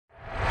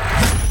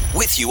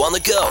with you on the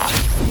go.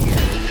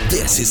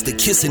 This is the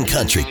Kissin'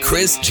 Country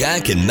Chris,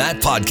 Jack, and Matt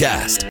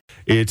podcast.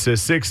 It's a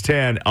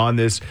 6:10 on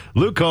this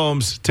Luke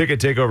Combs Ticket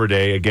Takeover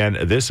Day. Again,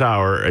 this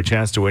hour, a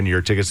chance to win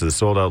your tickets to the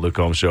sold-out Luke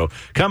Combs show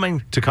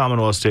coming to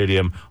Commonwealth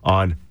Stadium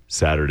on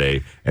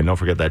Saturday. And don't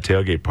forget that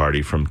tailgate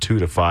party from 2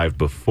 to 5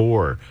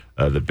 before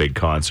the big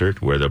concert,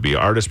 where there'll be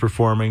artists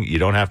performing. You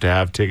don't have to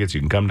have tickets.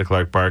 You can come to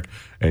Clark Park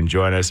and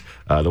join us.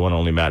 The one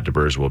only Matt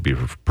DeBurs will be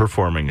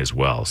performing as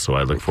well. So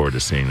I look forward to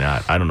seeing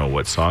that. I don't know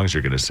what songs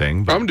you're going to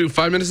sing. I'm going to do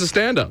 5 minutes of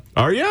stand-up.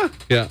 Are you?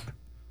 Yeah.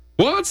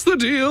 What's the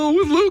deal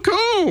with Luke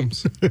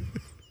Combs?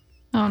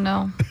 Oh,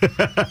 no.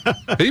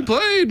 He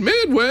played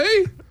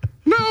Midway.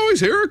 Now he's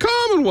here at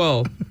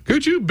Commonwealth.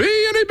 Could you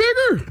be any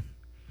bigger?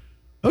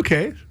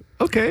 Okay.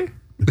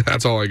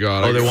 That's all I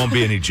got. Oh, there won't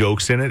be any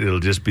jokes in it.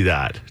 It'll just be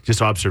that.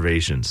 Just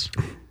observations.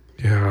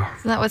 Yeah.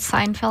 Isn't that what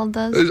Seinfeld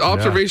does? It's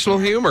observational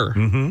humor.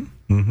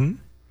 Mm-hmm.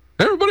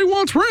 Everybody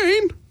wants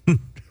rain.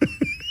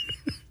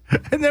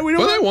 And then we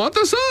don't. But they want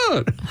the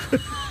sun.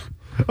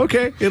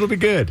 Okay, it'll be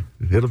good.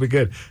 2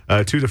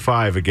 to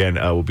 5 again.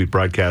 We'll be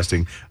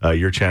broadcasting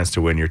your chance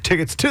to win your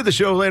tickets to the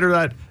show later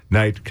that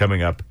night.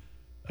 Coming up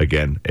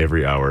again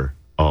every hour,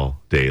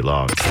 all day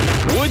long.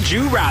 Would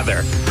you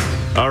rather?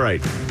 All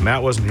right,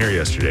 Matt wasn't here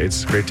yesterday.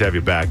 It's great to have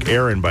you back.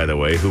 Aaron, by the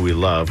way, who we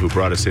love, who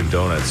brought us in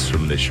donuts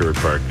from the Sherwood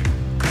Park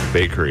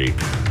Bakery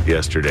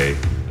yesterday.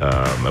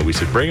 We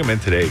said bring him in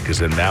today because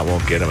then Matt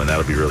won't get him, and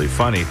that'll be really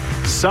funny.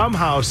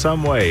 Somehow,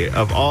 some way,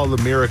 of all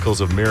the miracles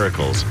of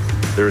miracles,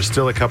 there are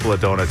still a couple of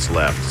donuts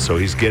left. So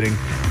he's getting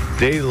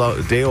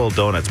day-old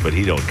donuts, but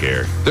he don't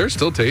care. They're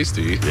still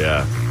tasty.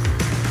 Yeah.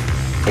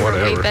 They were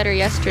Whatever. way better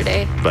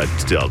yesterday. But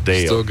still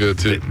Still good,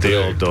 too.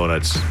 Day-old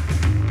donuts.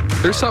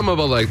 There's something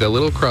about like that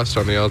little crust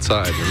on the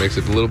outside that makes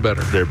it a little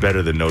better. They're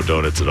better than no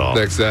donuts at all.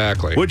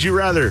 Exactly. Would you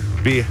rather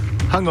be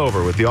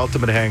hungover with the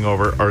ultimate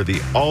hangover or the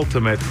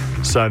ultimate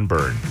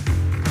sunburn?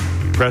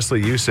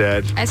 Presley, you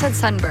said... I said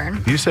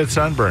sunburn. You said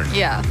sunburn.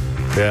 Yeah.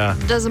 Yeah.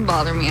 It doesn't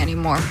bother me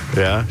anymore.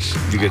 Yeah?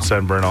 You get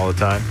sunburn all the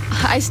time?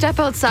 I step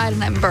outside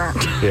and I'm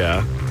burnt.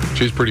 Yeah.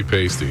 She's pretty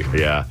pasty.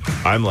 Yeah.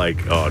 I'm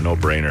like, oh, no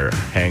brainer.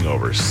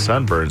 Hangovers.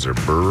 Sunburns are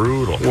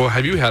brutal. Well,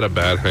 have you had a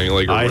bad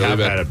hangover? I have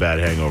had a bad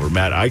hangover.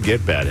 Matt, I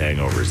get bad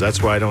hangovers.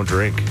 That's why I don't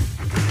drink.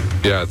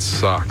 Yeah, it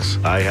sucks.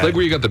 Like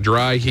where you got the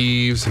dry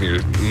heaves and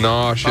you're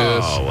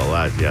nauseous. Oh,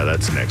 well,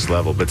 that's next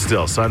level. But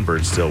still,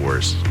 sunburn's still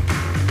worse.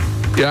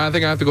 Yeah, I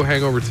think I have to go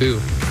hangover too.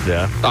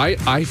 Yeah.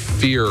 I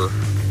fear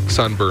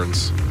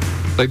sunburns.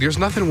 Like, there's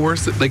nothing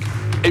worse than, like,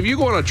 if you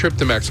go on a trip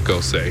to Mexico,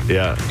 say,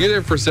 Yeah. you're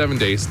there for 7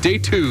 days. Day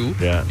 2,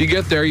 Yeah. you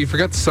get there, you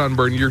forgot the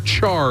sunburn, you're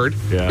charred.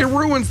 Yeah. It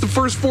ruins the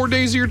first 4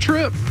 days of your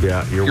trip.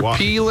 Yeah. You're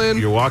peeling.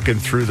 You're walking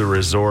through the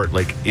resort,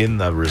 like in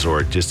the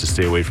resort, just to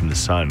stay away from the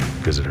sun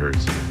because it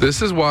hurts.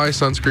 This is why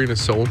sunscreen is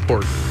so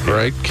important,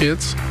 right,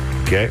 kids?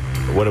 Okay.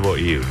 What about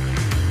you?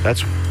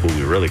 That's what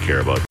we really care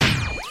about.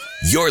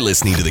 You're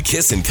listening to the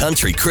Kissin'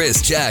 Country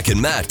Chris, Jack,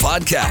 and Matt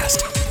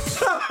podcast.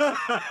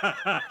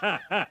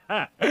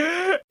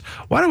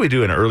 Why don't we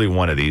do an early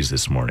one of these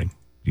this morning?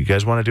 You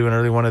guys want to do an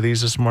early one of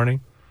these this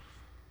morning?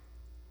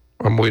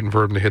 I'm waiting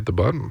for him to hit the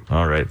button.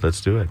 All right, let's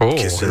do it. Oh,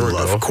 Kissin' here we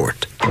Love go.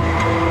 Court.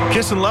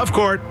 Kissin' Love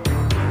Court.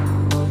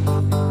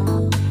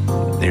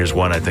 Here's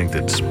one I think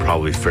that's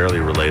probably fairly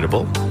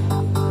relatable.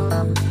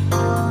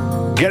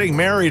 Getting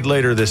married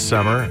later this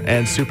summer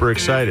and super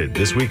excited.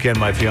 This weekend,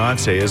 my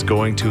fiance is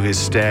going to his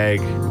stag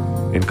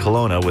in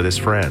Kelowna with his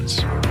friends.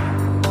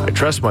 I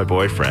trust my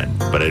boyfriend,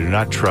 but I do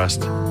not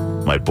trust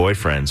my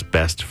boyfriend's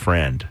best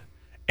friend.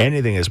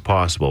 Anything is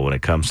possible when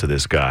it comes to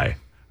this guy.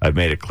 I've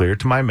made it clear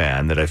to my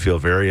man that I feel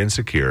very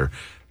insecure.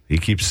 He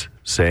keeps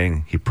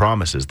saying he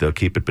promises they'll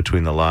keep it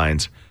between the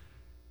lines.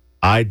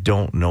 I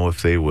don't know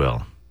if they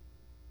will.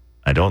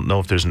 I don't know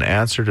if there's an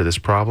answer to this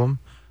problem,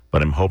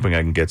 but I'm hoping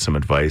I can get some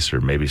advice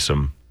or maybe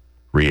some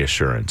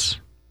reassurance.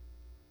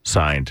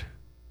 Signed,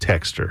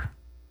 Texter.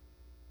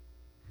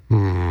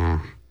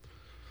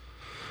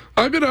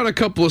 I've been on a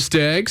couple of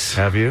stags.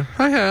 Have you?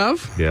 I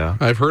have. Yeah.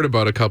 I've heard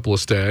about a couple of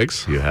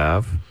stags. You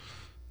have?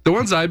 The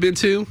ones I've been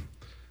to,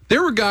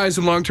 there were guys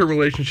in long-term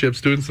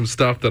relationships doing some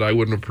stuff that I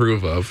wouldn't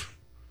approve of.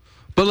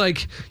 But,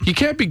 like, you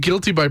can't be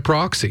guilty by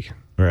proxy.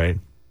 Right.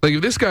 Like,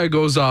 if this guy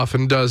goes off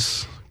and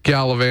does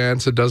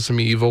gallivants and does some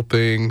evil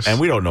things. And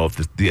we don't know if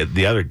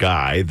the other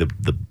guy,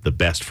 the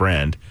best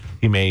friend,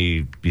 he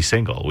may be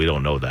single. We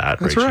don't know that.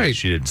 That's right. right.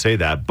 She didn't say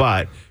that,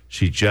 but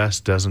she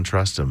just doesn't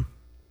trust him.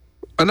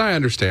 And I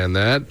understand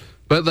that.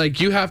 But, like,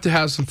 you have to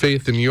have some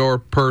faith in your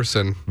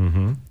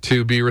person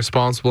to be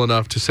responsible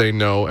enough to say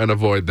no and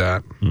avoid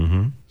that.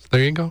 Mm-hmm. So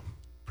there you go.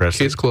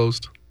 Presley? Case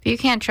closed. If you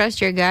can't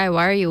trust your guy,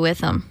 why are you with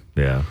him?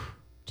 Yeah.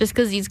 Just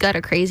because he's got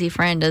a crazy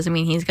friend doesn't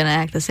mean he's going to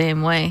act the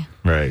same way.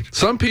 Right.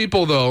 Some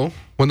people, though,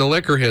 when the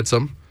liquor hits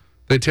them,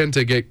 they tend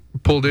to get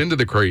pulled into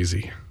the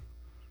crazy.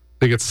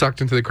 They get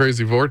sucked into the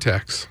crazy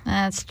vortex.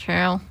 That's true.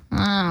 Oh.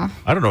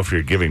 I don't know if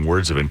you're giving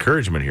words of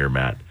encouragement here,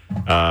 Matt,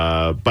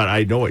 but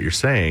I know what you're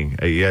saying.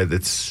 Yeah,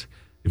 it's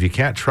if you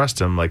can't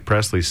trust him, like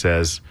Presley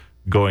says,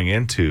 going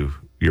into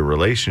your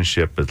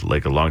relationship,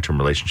 like a long-term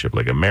relationship,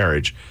 like a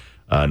marriage,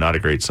 Not a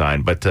great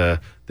sign. But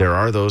there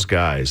are those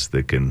guys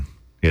that can,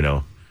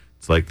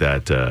 it's like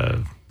that,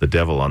 the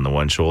devil on the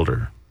one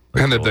shoulder.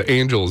 And that the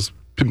angels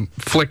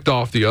flicked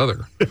off the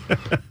other.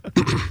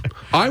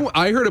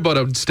 I heard about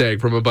a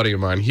stag from a buddy of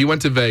mine. He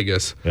went to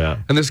Vegas. Yeah.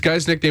 And this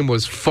guy's nickname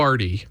was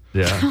Farty.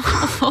 Yeah.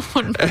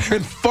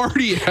 And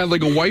Farty had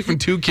like a wife and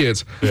 2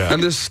 kids. Yeah.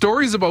 And the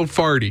story's about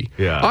Farty.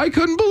 Yeah. I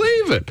couldn't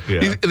believe it.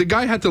 Yeah. The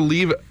guy had to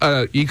leave.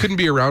 He couldn't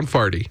be around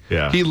Farty.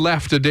 Yeah. He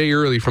left a day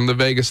early from the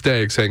Vegas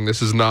stag saying,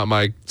 this is not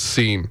my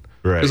scene.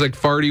 Right. It was like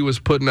Farty was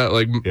putting out,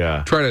 like,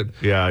 trying to...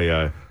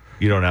 Yeah.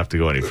 You don't have to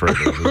go any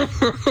further.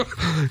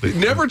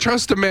 Never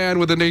trust a man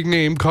with a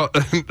nickname called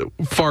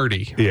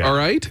Farty. Yeah. All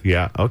right?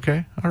 Yeah.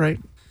 Okay. All right.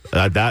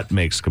 That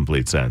makes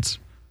complete sense.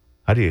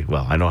 How do you?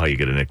 Well, I know how you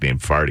get a nickname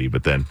Farty,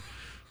 but then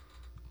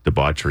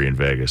debauchery in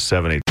Vegas.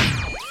 7-8.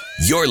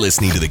 You're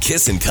listening to the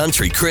Kissin'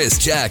 Country Chris,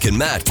 Jack, and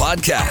Matt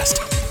podcast.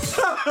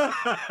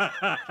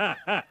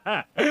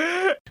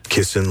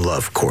 CISN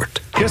Love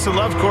Court. CISN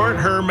Love Court.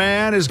 Her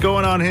man is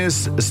going on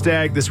his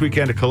stag this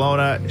weekend to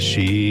Kelowna.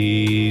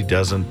 She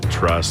doesn't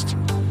trust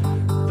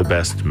the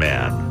best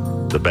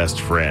man, the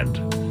best friend,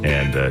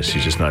 and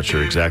she's just not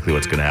sure exactly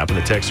what's going to happen.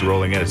 The text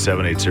rolling in at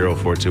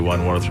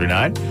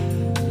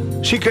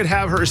 780-421-1039. She could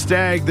have her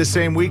stag the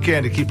same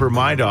weekend to keep her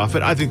mind off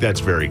it. I think that's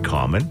very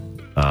common.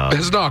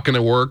 It's not going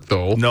to work,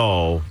 though.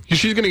 No.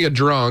 She's going to get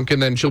drunk,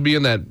 and then she'll be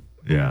in that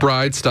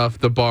bride stuff,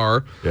 the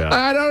bar. Yeah.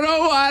 I don't know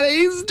what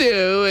he's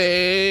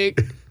doing.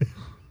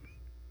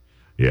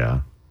 Yeah.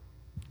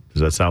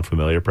 Does that sound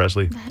familiar,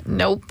 Presley?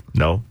 Nope.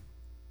 No?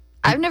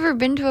 I've never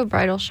been to a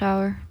bridal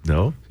shower.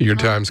 No? Your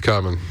time's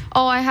coming.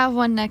 Oh, I have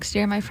one next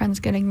year. My friend's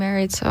getting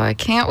married, so I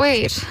can't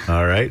wait.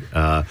 All right.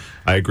 I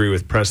agree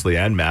with Presley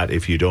and Matt.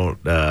 If you don't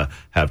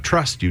have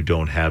trust, you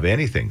don't have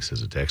anything,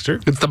 says a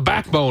texter. It's the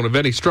backbone of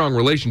any strong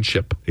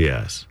relationship.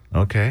 Yes.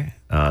 Okay.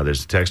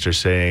 There's a texter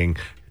saying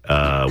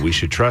we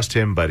should trust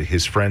him, but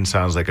his friend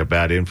sounds like a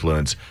bad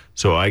influence.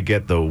 So I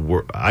get the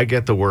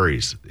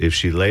worries. If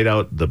she laid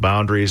out the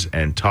boundaries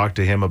and talked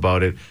to him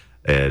about it,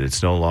 and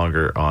it's no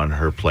longer on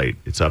her plate.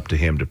 It's up to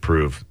him to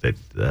prove that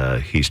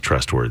he's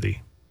trustworthy.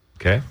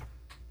 Okay?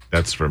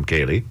 That's from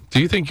Kaylee.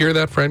 Do you think you're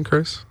that friend,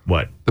 Chris?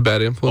 What? The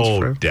bad influence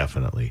friend? Oh,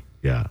 definitely.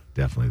 Yeah,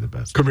 definitely the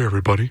best. Come here,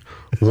 everybody.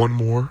 One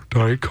more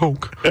Diet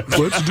Coke.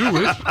 Let's do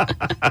it.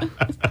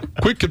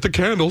 Quick, get the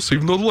candles.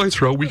 Even though the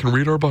lights are out, we can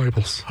read our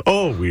Bibles.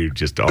 Oh, we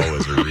just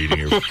always are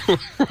reading.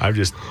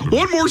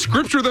 One more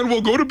scripture, then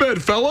we'll go to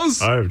bed, fellas.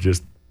 I'm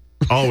just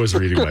always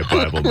reading my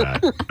Bible,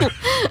 Matt.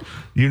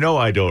 You know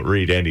I don't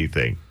read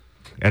anything.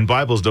 And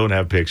Bibles don't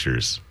have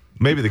pictures.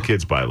 Maybe the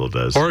kids' Bible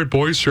does. All right,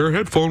 boys, share a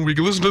headphone. We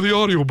can listen to the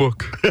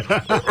audiobook.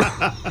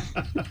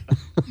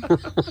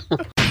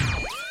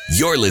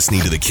 You're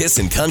listening to the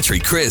Kissin' Country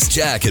Chris,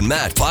 Jack, and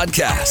Matt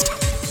podcast.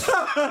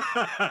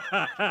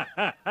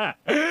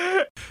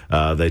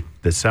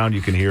 The sound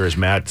you can hear is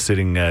Matt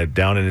sitting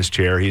down in his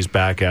chair. He's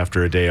back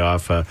after a day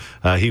off.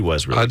 He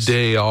was really sick. A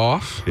day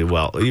off?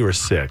 Well, you were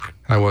sick.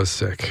 I was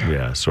sick.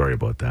 Yeah, sorry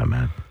about that,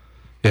 man.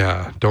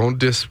 Yeah,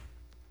 don't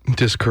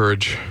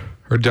discourage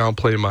or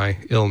downplay my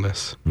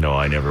illness. No,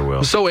 I never will.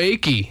 I'm so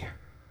achy.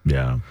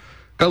 Yeah.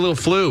 Got a little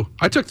flu.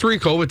 I took 3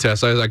 COVID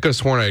tests. I could have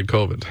sworn I had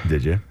COVID.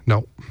 Did you?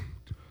 No.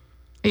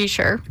 Are you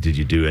sure? Did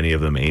you do any of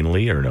them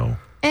anally or no?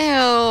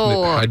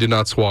 Ew. I did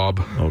not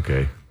swab.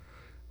 Okay.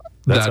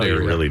 That's that how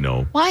area. You really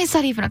know. Why is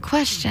that even a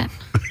question?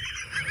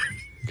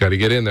 You got to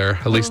get in there.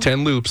 At least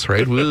 10 loops,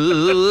 right?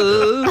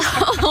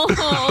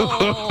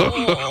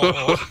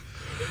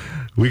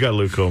 We got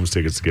Luke Combs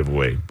tickets to give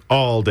away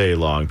all day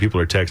long. People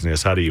are texting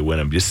us. How do you win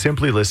them? Just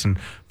simply listen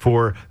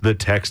for the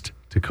text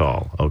to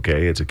call,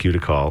 okay? It's a cue to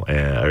call,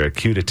 or a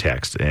cue to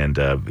text, and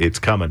it's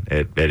coming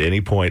at any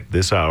point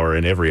this hour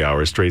and every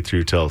hour straight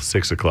through till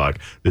 6 o'clock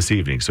this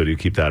evening. So do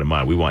keep that in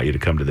mind. We want you to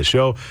come to the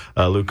show.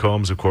 Luke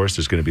Combs, of course,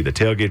 there's going to be the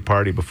tailgate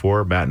party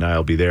before. Matt and I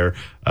will be there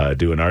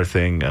doing our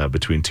thing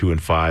between 2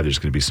 and 5. There's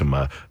going to be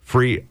some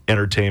free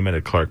entertainment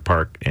at Clark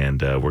Park,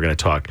 and we're going to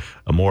talk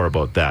more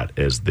about that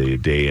as the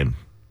day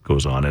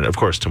goes on. And, of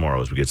course,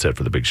 tomorrow as we get set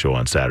for the big show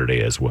on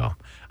Saturday as well.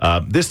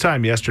 This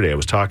time yesterday, I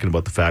was talking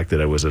about the fact that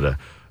I was at a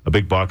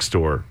big box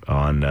store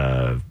on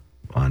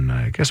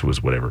I guess it was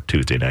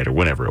Tuesday night or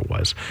whenever it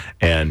was,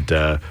 and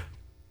the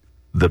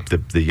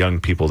young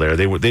people there,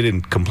 they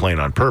didn't complain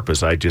on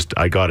purpose. I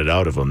got it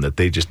out of them that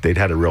they'd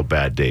had a real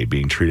bad day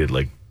being treated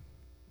like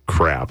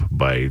crap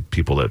by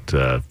people that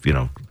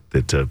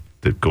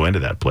that go into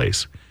that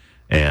place,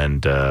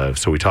 and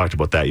so we talked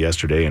about that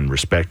yesterday and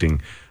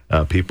respecting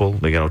people,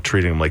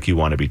 treating them like you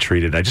want to be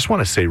treated. And I just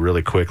want to say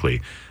really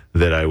quickly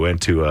that I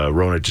went to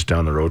Rona just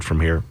down the road from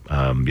here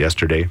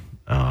yesterday.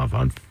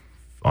 On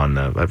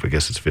I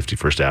guess it's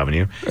 51st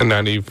Avenue. And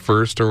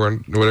 91st or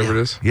whatever it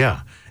is?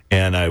 Yeah.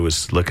 And I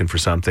was looking for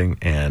something,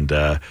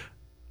 and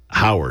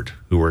Howard,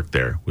 who worked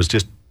there, was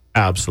just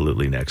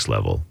absolutely next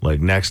level. Like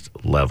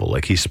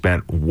he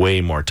spent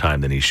way more time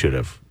than he should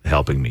have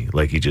helping me.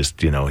 Like he just,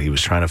 he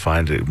was trying to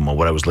find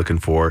what I was looking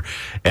for.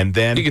 And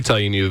then he could tell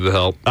you needed the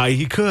help.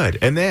 He could.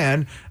 And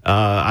then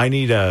I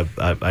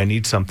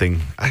need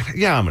something.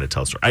 I'm going to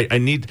tell a story. I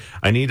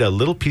need a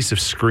little piece of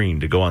screen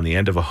to go on the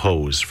end of a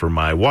hose for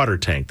my water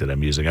tank that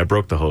I'm using. I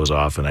broke the hose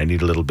off, and I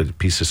need a little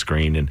piece of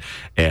screen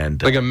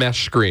and Like a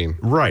mesh screen.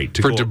 Right.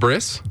 For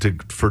debris?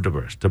 For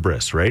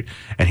debris, right?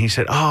 And he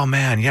said, oh,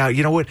 man, yeah,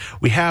 you know what?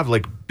 We have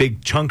like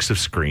big chunks of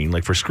screen,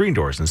 like for screen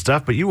doors and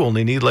stuff, but you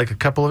only need like a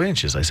couple of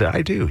inches. I said,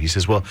 I do. He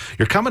says, well,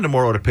 you're coming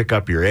tomorrow to pick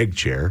up your egg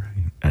chair.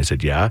 I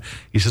said, yeah.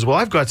 He says, well,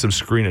 I've got some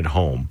screen at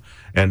home,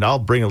 and I'll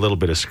bring a little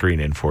bit of screen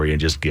in for you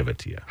and just give it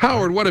to you.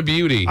 Howard, what a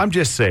beauty. I'm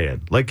just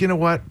saying, like, you know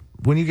what?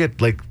 When you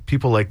get like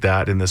people like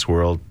that in this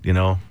world, you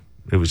know,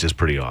 it was just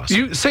pretty awesome.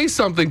 You say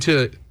something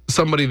to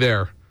somebody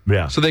there.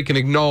 Yeah. So they can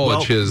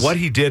acknowledge his... What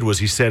he did was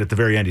he said at the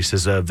very end, he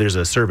says, there's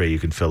a survey you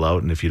can fill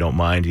out, and if you don't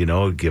mind, you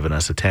know, giving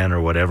us a 10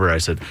 or whatever. I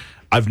said,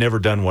 I've never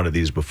done one of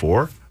these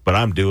before, but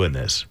I'm doing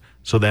this.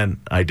 So then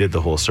I did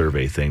the whole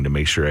survey thing to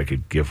make sure I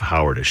could give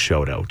Howard a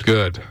shout out.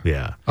 Good.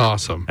 Yeah.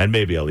 Awesome. And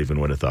maybe I'll even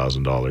win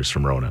 $1,000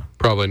 from Rona.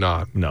 Probably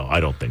not. No, I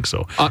don't think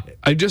so.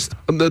 I just,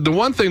 the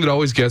one thing that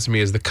always gets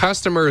me is the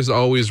customer is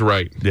always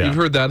right. Yeah. You've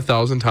heard that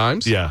 1,000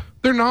 times? Yeah.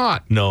 They're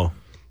not. No.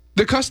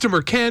 The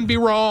customer can be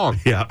wrong.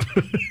 Yeah.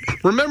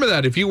 Remember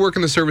that if you work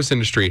in the service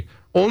industry,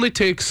 only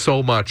takes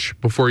so much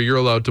before you're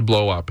allowed to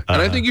blow up.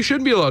 And I think you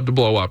should be allowed to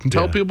blow up and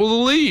tell people to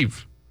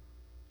leave.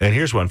 And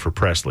here's one for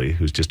Presley,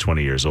 who's just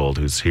 20 years old,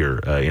 who's here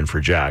in for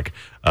Jack.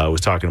 I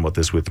was talking about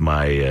this with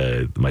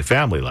my my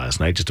family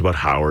last night, just about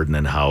Howard and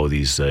then how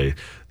these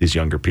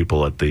younger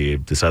people at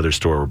this other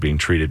store were being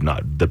treated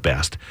not the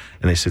best.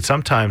 And they said,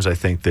 sometimes I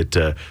think that,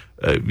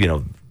 you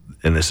know,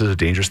 and this is a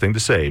dangerous thing to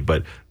say,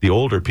 but the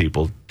older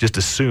people just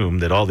assume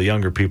that all the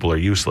younger people are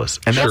useless.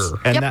 And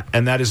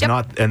that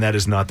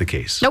is not the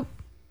case. Nope.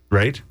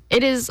 Right?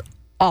 It is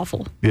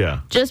awful. Yeah.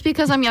 Just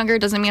because I'm younger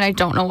doesn't mean I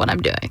don't know what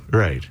I'm doing.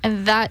 Right.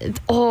 And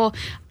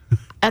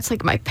that's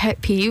like my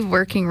pet peeve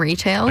working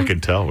retail. I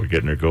can tell we're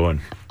getting her going.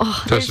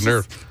 Oh, Touch the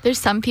nerve. There's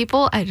some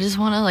people I just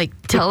want to like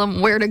tell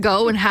them where to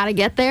go and how to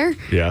get there.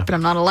 Yeah. But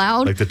I'm not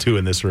allowed. Like the two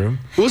in this room.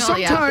 Well,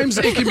 sometimes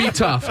it can be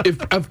tough.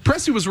 If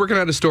Presley was working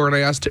at a store and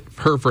I asked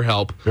her for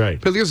help, right?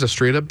 But there's a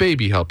straight up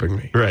baby helping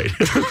me, right?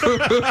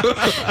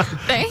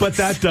 Thanks. But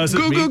that doesn't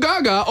Goo goo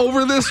gaga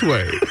over this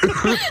way.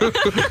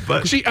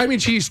 But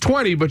she's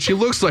 20, but she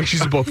looks like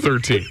she's about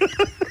 13.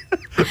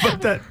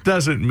 But that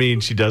doesn't mean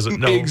she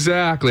doesn't know.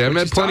 Exactly. I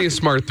met plenty of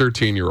smart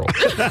 13-year-olds.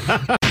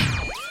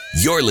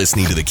 You're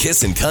listening to the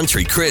Kissin'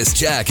 Country Chris,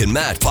 Jack, and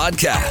Matt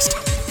podcast.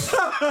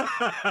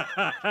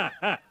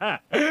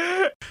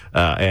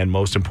 And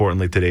most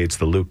importantly today, it's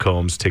the Luke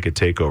Combs ticket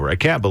takeover. I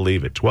can't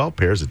believe it. 12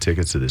 pairs of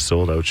tickets to this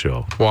sold-out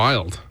show.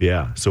 Wild.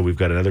 Yeah. So we've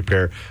got another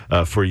pair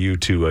for you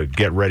to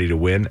get ready to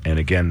win. And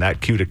again,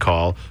 that cue to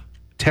call,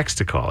 text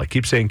to call. I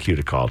keep saying cue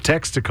to call.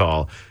 Text to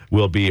call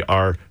will be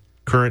our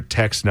current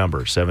text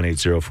number,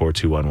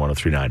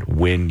 780-421-1039,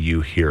 when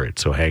you hear it.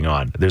 So hang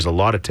on. There's a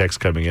lot of texts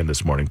coming in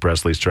this morning.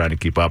 Presley's trying to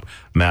keep up.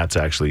 Matt's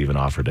actually even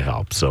offered to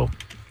help. So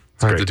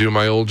I have to do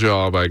my old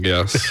job, I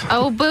guess.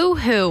 Oh,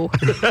 boo-hoo.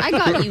 I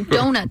got you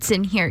donuts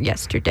in here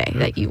yesterday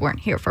that you weren't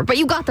here for, but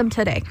you got them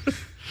today.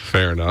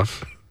 Fair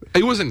enough.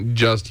 It wasn't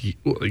just,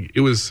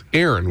 it was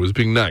Aaron was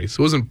being nice.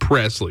 It wasn't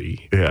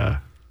Presley. Yeah.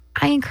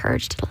 I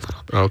encouraged it a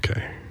little bit.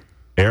 Okay.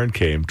 Aaron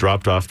came,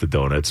 dropped off the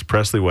donuts.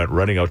 Presley went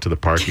running out to the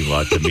parking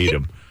lot to meet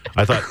him.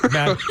 I thought,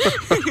 man,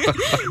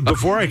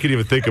 before I could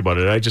even think about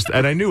it,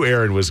 I knew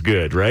Aaron was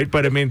good, right?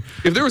 But I mean,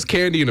 if there was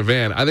candy in a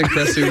van, I think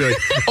Presley would be like,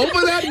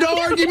 open that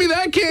door, give me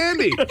that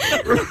candy.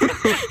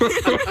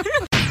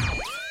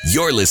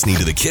 You're listening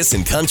to the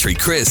Kissin' Country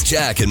Chris,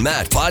 Jack, and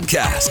Matt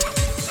podcast.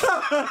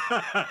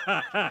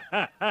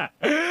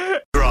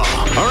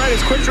 All right,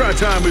 it's quick draw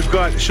time. We've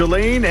got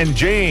Shalane and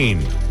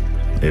Jane.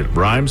 It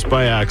rhymes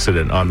by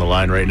accident on the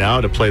line right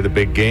now to play the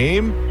big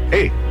game.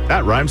 Hey,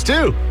 that rhymes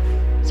too.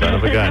 Son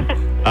of a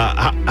gun.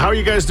 How are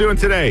you guys doing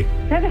today?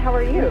 Good, how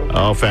are you?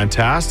 Oh,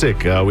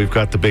 fantastic. We've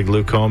got the big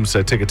Luke Combs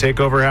ticket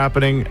takeover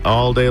happening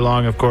all day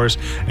long, of course.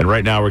 And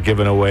right now we're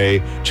giving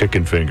away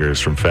chicken fingers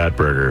from Fat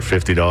Burger,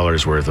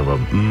 $50 worth of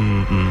them.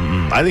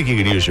 I think you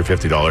could use your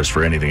 $50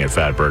 for anything at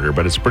Fat Burger,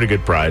 but it's a pretty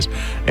good prize.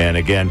 And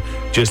again,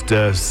 just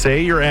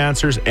say your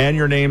answers and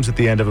your names at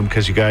the end of them,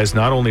 because you guys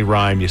not only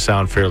rhyme, you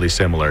sound fairly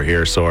similar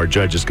here, so our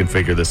judges can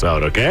figure this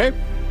out, okay?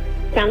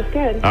 Sounds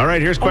good. All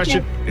right, here's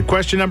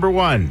question number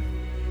one.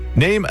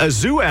 Name a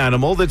zoo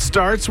animal that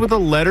starts with a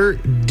letter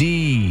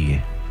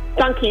D.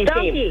 Donkey,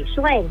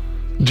 Shalane.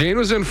 Jane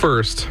was in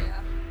first.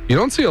 You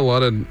don't see a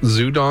lot of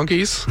zoo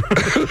donkeys.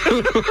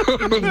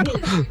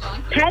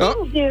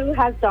 Petting Zoo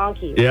has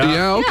donkeys.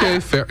 Yeah, okay.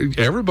 Fair.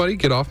 Everybody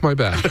get off my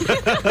back.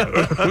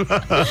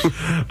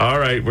 All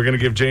right, we're going to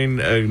give Jane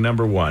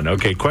number one.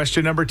 Okay,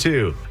 question number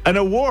two. An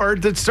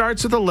award that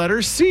starts with the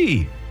letter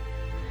C.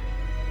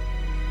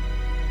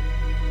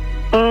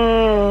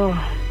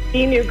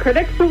 The New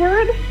Critics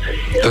Award?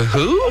 The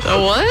who?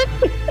 What?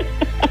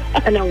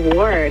 An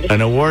award.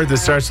 An award that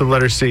starts with the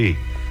letter C.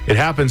 It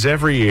happens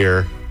every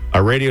year.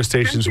 Our radio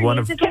station's one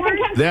of...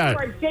 Yeah.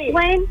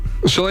 Shalane?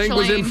 Shalang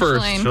was in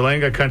first. Shalane.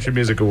 Shalanga Country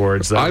Music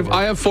Awards.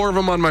 I have 4 of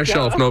them on my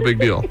shelf. No big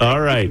deal.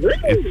 All right.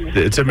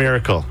 It's a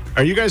miracle.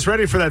 Are you guys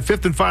ready for that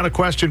 5th and final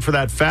question for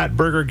that Fat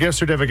Burger gift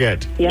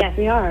certificate? Yes,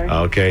 we are.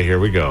 Okay, here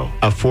we go.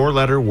 A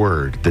 4-letter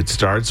word that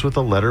starts with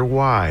the letter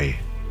Y.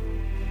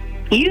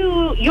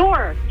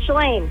 Your.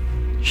 Shalane.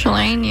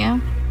 Shalane, yeah.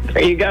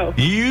 There you go.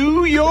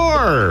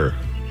 Your.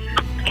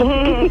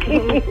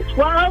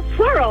 Well,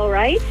 plural,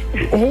 right?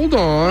 Hold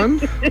on.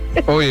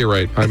 Oh, you're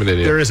right. I'm an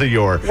idiot. There is a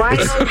your. Why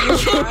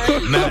don't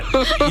you Matt,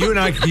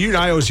 you and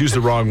I always use the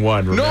wrong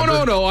one.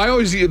 Remember? No. I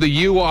always use the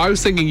you. I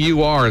was thinking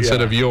you are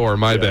instead of your.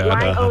 My bad.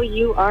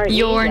 Y-O-U-R.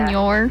 Your and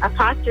your.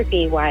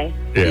 Apostrophe Y.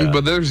 Yeah.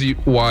 But there's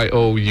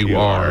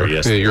Y-O-U-R.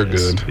 Yes, yeah, you're there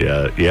is.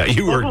 good. Yeah.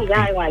 You were.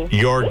 Yeah, I won.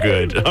 You're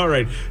good. All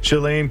right,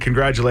 Shalane.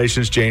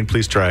 Congratulations, Jane.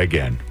 Please try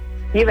again.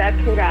 You bet.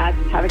 Congrats.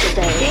 Have a good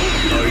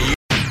day.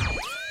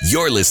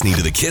 You're listening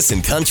to the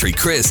Kissin' Country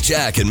Chris,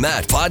 Jack, and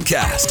Matt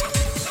podcast.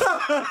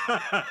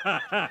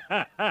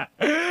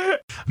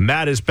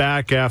 Matt is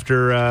back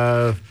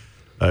after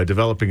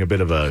developing a bit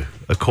of a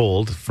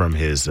cold from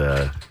his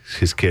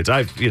kids.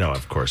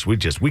 Of course, we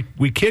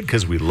kid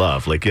because we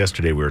love. Like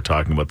yesterday, we were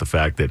talking about the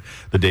fact that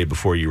the day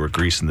before you were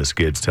greasing the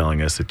skids,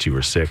 telling us that you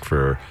were sick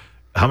for.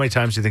 How many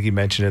times do you think he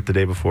mentioned it the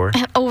day before?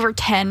 Over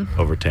 10.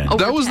 Over 10.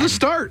 That was 10. the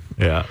start.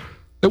 Yeah.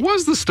 It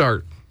was the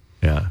start.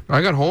 Yeah.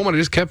 I got home and I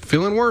just kept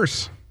feeling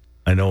worse.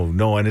 I know.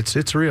 No, and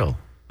it's real.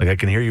 Like I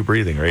can hear you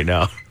breathing right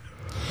now.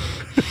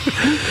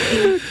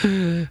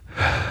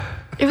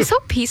 It was so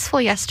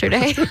peaceful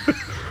yesterday.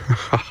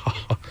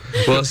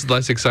 Well, it's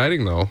less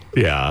exciting though.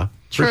 Yeah.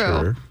 For True.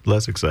 sure.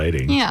 Less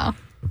exciting. Yeah.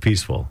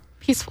 Peaceful.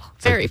 Peaceful.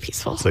 Very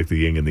peaceful. It's like the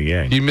yin and the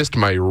yang. You missed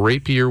my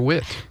rapier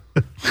wit.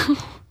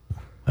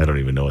 I don't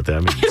even know what that I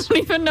means. don't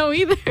even know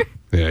either.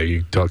 Yeah,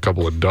 you tell a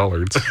couple of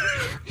dullards.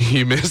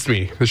 You missed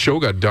me. The show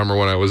got dumber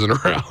when I wasn't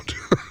around.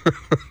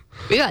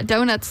 We got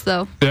donuts,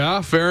 though.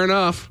 Yeah, fair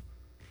enough.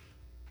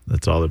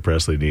 That's all that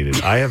Presley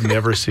needed. I have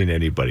never seen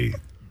anybody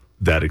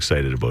that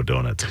excited about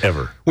donuts,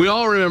 ever. We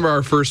all remember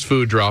our first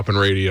food drop in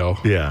radio.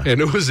 Yeah. And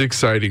it was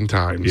exciting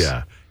times.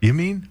 Yeah. You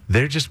mean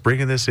they're just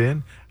bringing this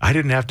in? I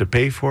didn't have to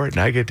pay for it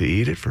and I get to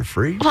eat it for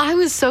free? Well, I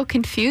was so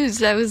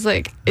confused. I was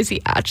like, is he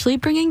actually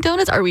bringing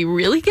donuts? Are we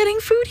really getting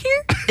food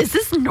here? Is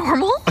this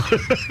normal?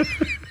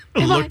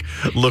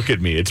 Look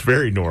at me. It's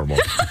very normal.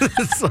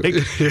 It's like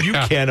you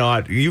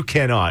cannot.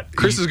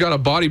 Chris has got a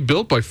body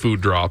built by food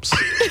drops.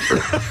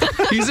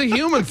 He's a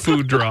human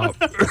food drop.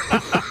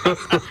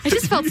 I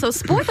just felt so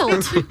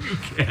spoiled.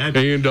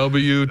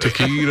 A&W,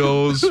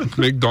 taquitos,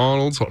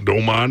 McDonald's.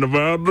 Don't mind if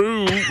I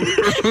do.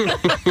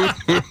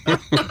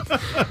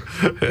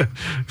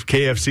 If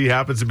KFC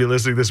happens to be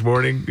listening this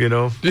morning,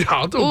 Yeah,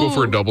 I'll go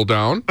for a double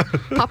down.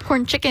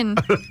 Popcorn chicken.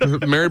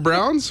 Mary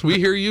Brown's, we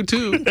hear you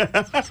too.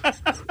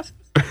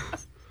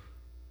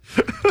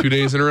 2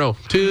 days in a row.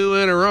 2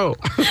 in a row.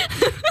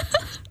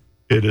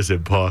 it is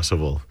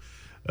impossible.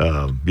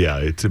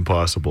 It's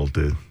impossible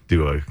to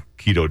do a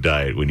keto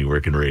diet when you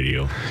work in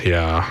radio.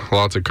 Yeah,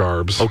 lots of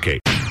carbs. Okay.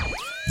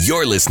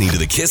 You're listening to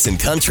the Kissin'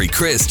 Country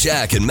Chris,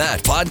 Jack, and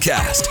Matt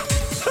podcast.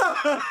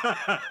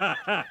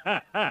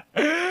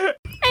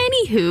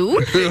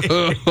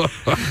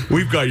 Anywho.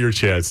 We've got your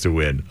chance to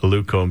win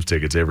Luke Combs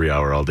tickets every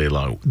hour all day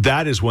long.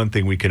 That is one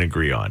thing we can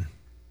agree on.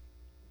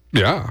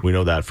 Yeah. We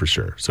know that for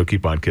sure. So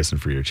keep on kissing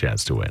for your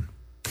chance to win.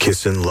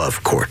 CISN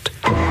Love Court.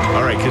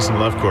 All right, KISSN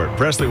Love Court.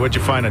 Presley, what'd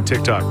you find on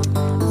TikTok?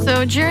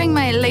 So during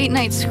my late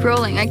night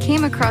scrolling, I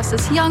came across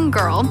this young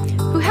girl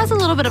who has a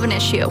little bit of an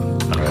issue.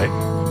 All right.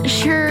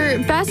 Her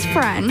best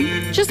friend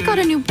just got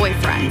a new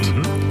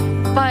boyfriend,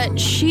 but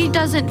she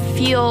doesn't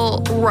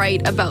feel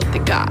right about the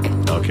guy.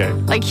 Okay.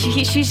 Like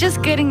she's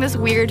just getting this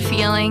weird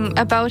feeling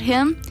about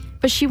him,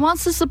 but she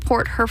wants to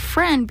support her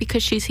friend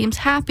because she seems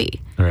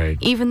happy. All right.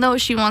 Even though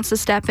she wants to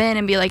step in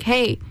and be like,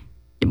 hey,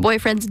 your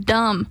boyfriend's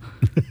dumb.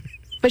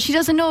 But she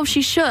doesn't know if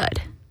she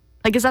should.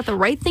 Like, is that the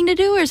right thing to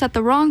do or is that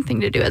the wrong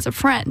thing to do as a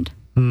friend?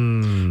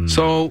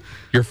 So,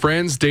 your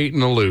friend's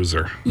dating a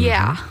loser.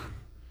 Yeah.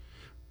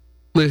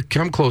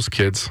 Come close,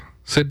 kids.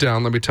 Sit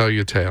down. Let me tell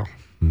you a tale.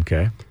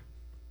 Okay.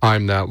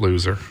 I'm that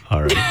loser.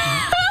 All right.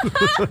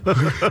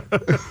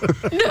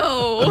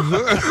 No.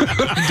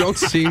 Don't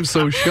seem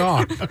so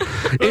shocked.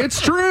 It's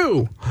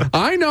true.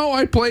 I know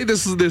I play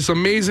this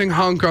amazing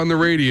hunk on the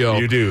radio.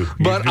 You do.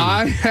 But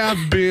I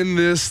have been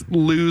this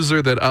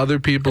loser that other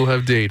people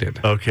have dated.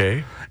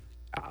 Okay.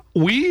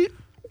 We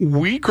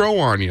grow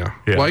on you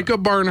like a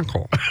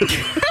barnacle.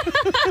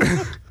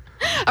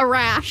 A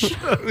rash.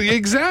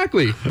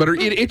 Exactly. But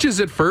it itches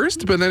at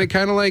first, but then it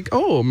kind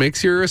of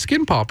makes your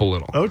skin pop a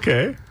little.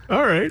 Okay.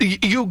 All right.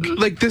 You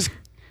like this.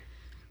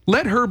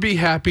 Let her be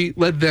happy,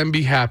 let them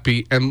be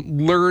happy,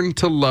 and learn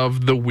to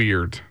love the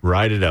weird.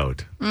 Ride it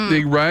out.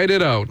 They ride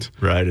it out.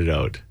 Ride it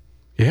out.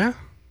 Yeah.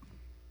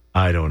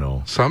 I don't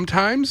know.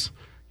 Sometimes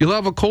you'll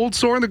have a cold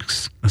sore on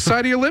the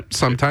side of your lip.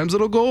 Sometimes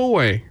it'll go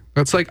away.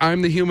 That's like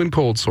I'm the human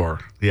cold sore.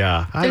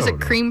 Yeah. There's a don't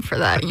know. cream for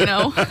that, you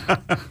know?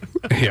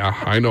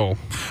 Yeah, I know.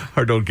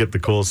 Or don't get the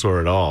cold sore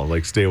at all.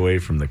 Like, stay away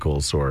from the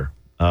cold sore.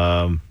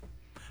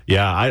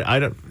 Yeah, I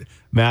don't,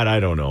 Matt. I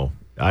don't know.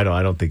 I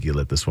don't think you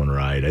let this one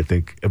ride. I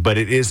think, but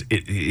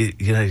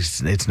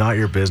it's not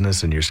your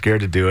business, and you're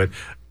scared to do it.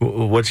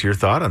 What's your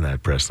thought on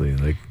that, Presley?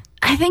 Like,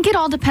 I think it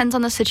all depends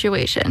on the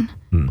situation.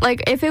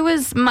 Like, if it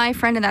was my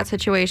friend in that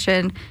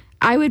situation,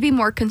 I would be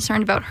more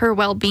concerned about her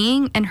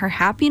well-being and her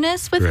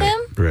happiness with him.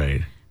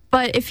 Right.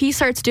 But if he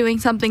starts doing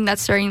something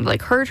that's starting to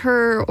like hurt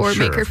her or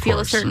make her feel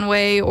a certain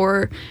way,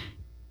 or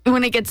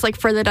when it gets like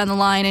further down the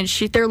line and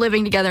they're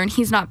living together and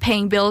he's not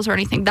paying bills or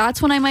anything,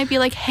 that's when I might be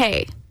like,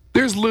 hey.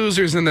 There's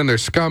losers and then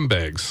there's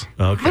scumbags.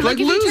 Okay. But like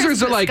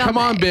losers are like, come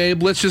on,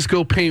 babe, let's just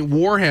go paint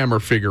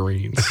Warhammer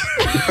figurines.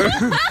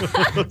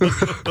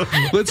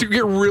 Let's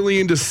get really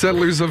into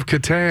Settlers of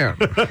Catan.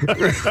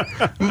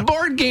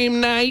 Board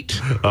game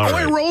night.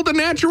 I rolled a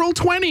natural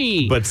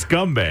 20. But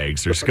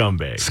scumbags are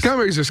scumbags.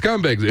 Scumbags are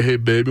scumbags. Hey,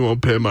 babe, you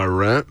want to pay my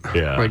rent?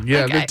 Yeah. Like,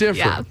 they're different.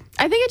 Yeah.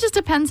 I think it just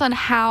depends on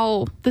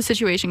how the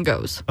situation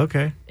goes.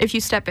 Okay. If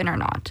you step in or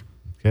not.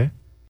 Okay.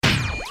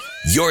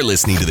 You're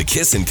listening to the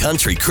Kissin'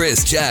 Country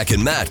Chris, Jack,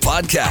 and Matt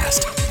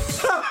podcast.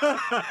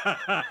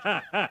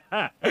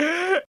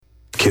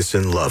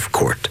 CISN Love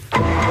Court.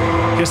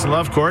 CISN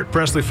Love Court.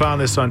 Presley found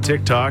this on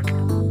TikTok.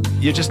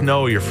 You just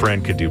know your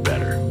friend could do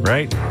better,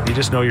 right? You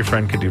just know your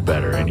friend could do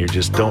better, and you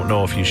just don't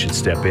know if you should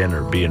step in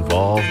or be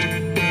involved.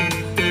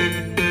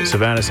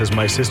 Savannah says,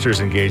 my sister's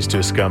engaged to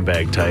a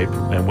scumbag type,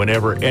 and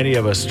whenever any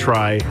of us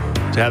try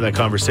to have that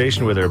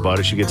conversation with her about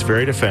it, she gets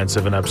very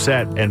defensive and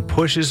upset and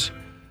pushes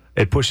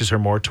her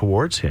more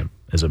towards him,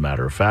 as a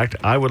matter of fact.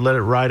 I would let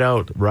it ride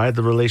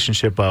the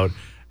relationship out,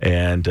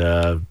 and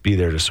be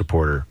there to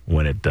support her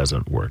when it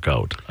doesn't work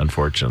out,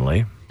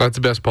 unfortunately. That's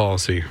the best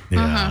policy.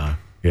 Yeah,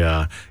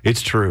 yeah.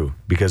 It's true,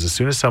 because as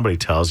soon as somebody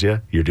tells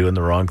you you're doing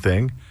the wrong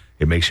thing,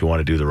 it makes you want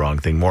to do the wrong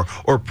thing more,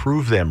 or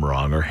prove them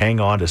wrong, or hang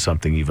on to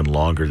something even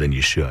longer than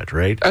you should,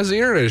 right? As the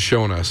internet has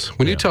shown us,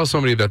 when you tell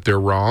somebody that they're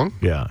wrong,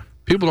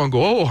 people don't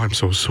go, oh, I'm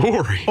so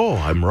sorry. Oh,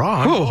 I'm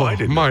wrong. Oh, I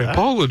didn't my know that.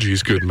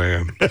 apologies, good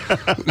man.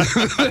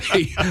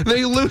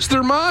 they lose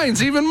their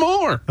minds even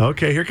more.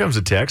 Okay, here comes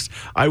a text.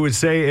 I would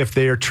say if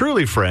they are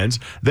truly friends,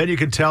 then you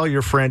can tell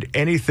your friend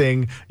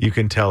anything you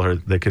can tell her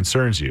that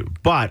concerns you.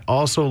 But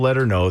also let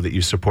her know that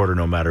you support her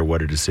no matter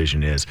what her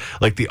decision is.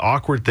 Like, the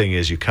awkward thing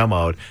is you come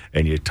out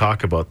and you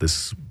talk about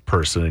this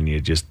person and you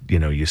just,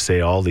 you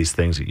say all these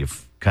things that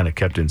you've kind of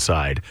kept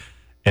inside,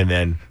 and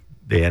then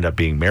they end up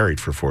being married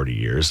for 40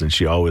 years, and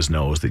she always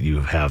knows that you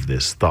have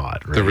this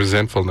thought, right? The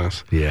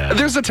resentfulness. Yeah.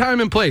 There's a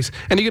time and place,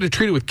 and you got to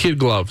treat it with kid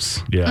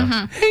gloves.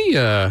 Yeah. Hey,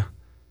 how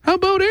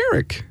about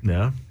Eric?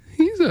 Yeah.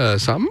 He's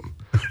something.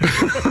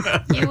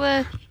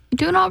 You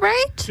doing all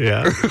right?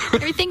 Yeah.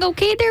 Everything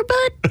okay there,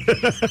 bud?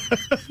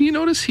 You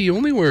notice he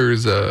only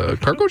wears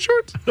cargo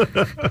shorts?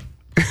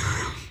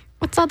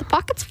 What's all the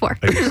pockets for?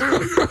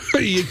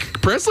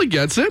 Presley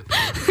gets it.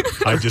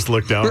 I just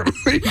looked down.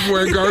 He's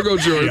wearing cargo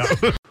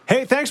shorts. Yeah.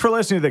 Hey, thanks for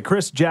listening to the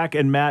Chris, Jack,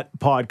 and Matt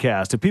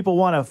podcast. If people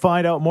want to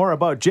find out more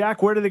about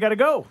Jack, where do they got to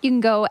go? You can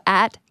go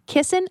at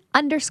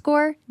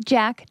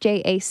kissin_Jack,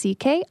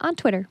 Jack, on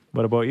Twitter.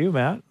 What about you,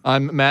 Matt?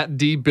 I'm Matt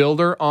D.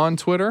 Builder on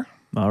Twitter.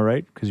 All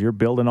right, because you're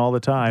building all the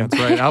time.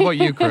 That's right. How about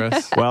you,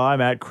 Chris? Well, I'm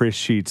at Chris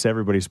Sheets.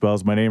 Everybody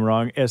spells my name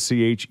wrong,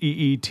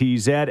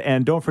 Scheetz.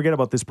 And don't forget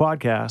about this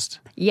podcast.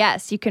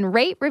 Yes, you can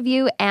rate,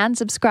 review, and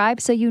subscribe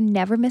so you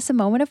never miss a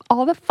moment of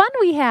all the fun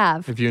we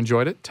have. If you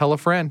enjoyed it, tell a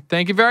friend.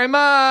 Thank you very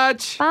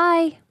much.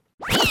 Bye.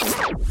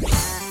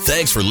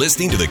 Thanks for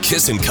listening to the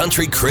Kissin'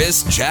 Country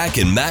Chris, Jack,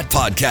 and Matt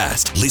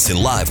podcast. Listen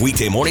live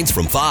weekday mornings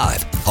from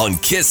 5 on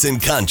Kissin'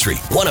 Country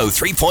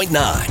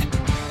 103.9.